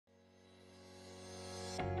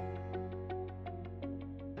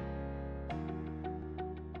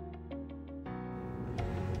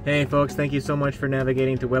Hey folks, thank you so much for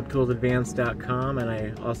navigating to webtoolsadvanced.com, and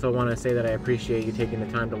I also want to say that I appreciate you taking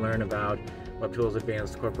the time to learn about WebTools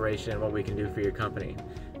Advanced Corporation and what we can do for your company,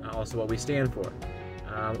 also what we stand for.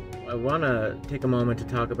 I want to take a moment to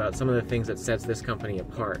talk about some of the things that sets this company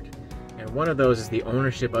apart, and one of those is the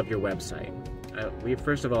ownership of your website. We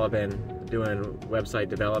first of all have been doing website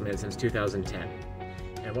development since 2010,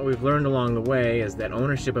 and what we've learned along the way is that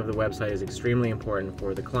ownership of the website is extremely important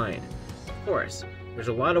for the client. Of course, there's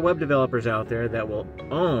a lot of web developers out there that will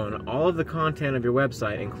own all of the content of your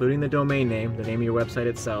website, including the domain name, the name of your website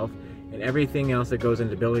itself, and everything else that goes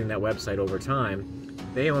into building that website over time.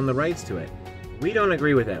 They own the rights to it. We don't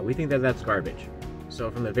agree with that. We think that that's garbage. So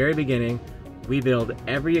from the very beginning, we build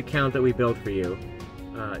every account that we build for you.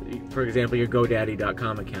 For example, your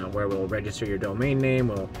GoDaddy.com account, where we'll register your domain name,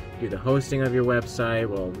 we'll do the hosting of your website,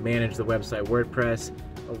 we'll manage the website WordPress,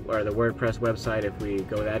 or the WordPress website if we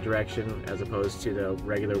go that direction, as opposed to the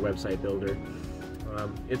regular website builder.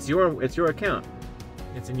 It's your account.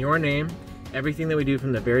 It's in your name. Everything that we do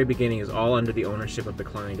from the very beginning is all under the ownership of the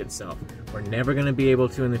client itself. We're never going to be able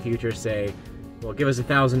to in the future say, well, give us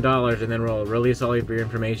 $1,000 and then we'll release all of your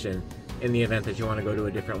information in the event that you want to go to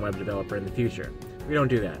a different web developer in the future. We don't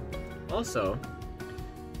do that. Also,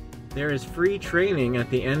 there is free training at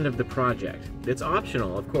the end of the project. It's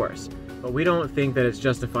optional, of course, but we don't think that it's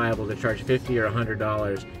justifiable to charge $50 or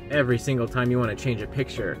 $100 every single time you want to change a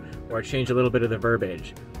picture, or change a little bit of the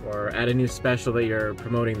verbiage, or add a new special that you're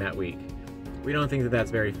promoting that week. We don't think that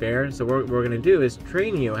that's very fair, so what we're going to do is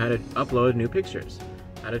train you how to upload new pictures,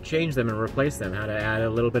 how to change them and replace them, how to add a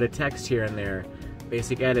little bit of text here and there,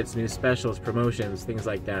 basic edits, new specials, promotions, things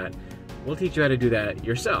like that. We'll teach you how to do that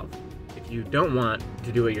yourself. If you don't want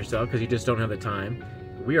to do it yourself because you just don't have the time,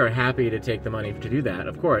 we are happy to take the money to do that.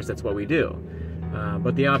 Of course, that's what we do.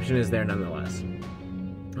 But the option is there nonetheless.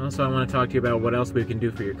 Also, I want to talk to you about what else we can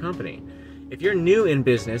do for your company. If you're new in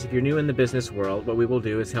business, if you're new in the business world, what we will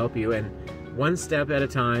do is help you, and one step at a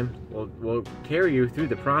time, we'll carry you through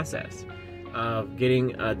the process of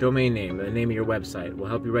getting a domain name, the name of your website. We'll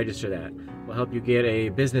help you register that. We'll help you get a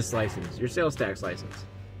business license, your sales tax license.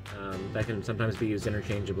 That can sometimes be used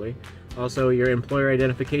interchangeably. Also, your employer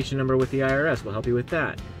identification number with the IRS will help you with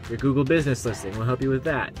that. Your Google business listing will help you with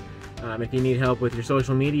that. If you need help with your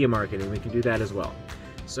social media marketing, we can do that as well.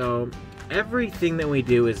 So everything that we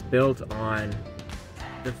do is built on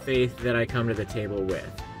the faith that I come to the table with.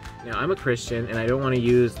 Now, I'm a Christian, and I don't want to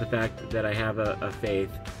use the fact that I have a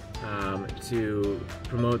faith to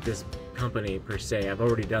promote this company per se. I've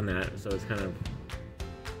already done that, so it's kind of,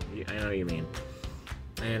 I know what you mean.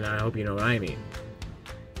 And I hope you know what I mean.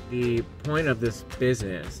 The point of this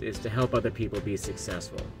business is to help other people be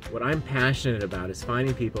successful. What I'm passionate about is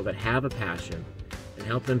finding people that have a passion and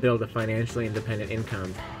help them build a financially independent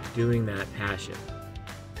income doing that passion.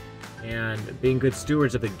 And being good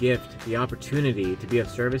stewards of the gift, the opportunity to be of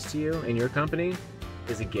service to you and your company,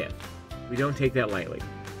 is a gift. We don't take that lightly.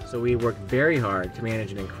 So we work very hard to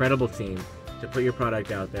manage an incredible team to put your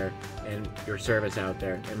product out there and your service out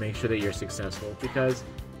there and make sure that you're successful, because,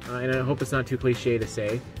 and I hope it's not too cliche to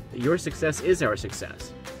say, that your success is our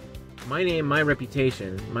success. My name, my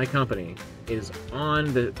reputation, my company is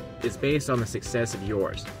based on the success of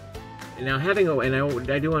yours. And now I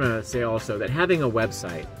do want to say also that having a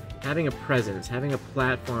website, having a presence, having a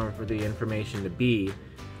platform for the information to be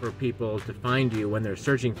for people to find you when they're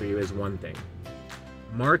searching for you is one thing.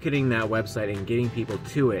 Marketing that website and getting people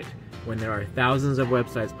to it when there are thousands of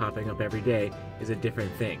websites popping up every day is a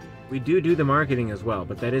different thing. We do the marketing as well,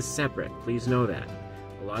 but that is separate. Please know that.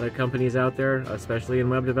 A lot of companies out there, especially in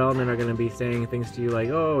web development, are going to be saying things to you like,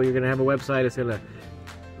 oh, you're going to have a website, it's going to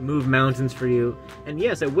move mountains for you. And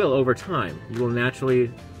yes, it will over time. You will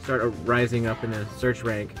naturally start rising up in the search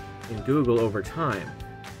rank in Google over time.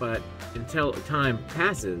 But until time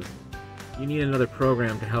passes, you need another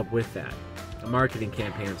program to help with that. A marketing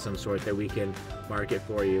campaign of some sort that we can market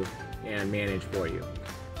for you and manage for you.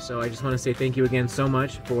 So I just want to say thank you again so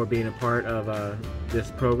much for being a part of this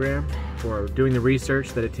program, for doing the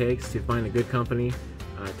research that it takes to find a good company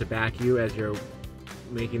to back you as you're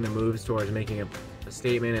making the moves towards making a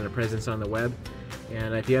statement and a presence on the web.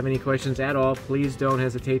 And if you have any questions at all, please don't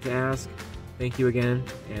hesitate to ask. Thank you again,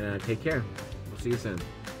 and take care. We'll see you soon.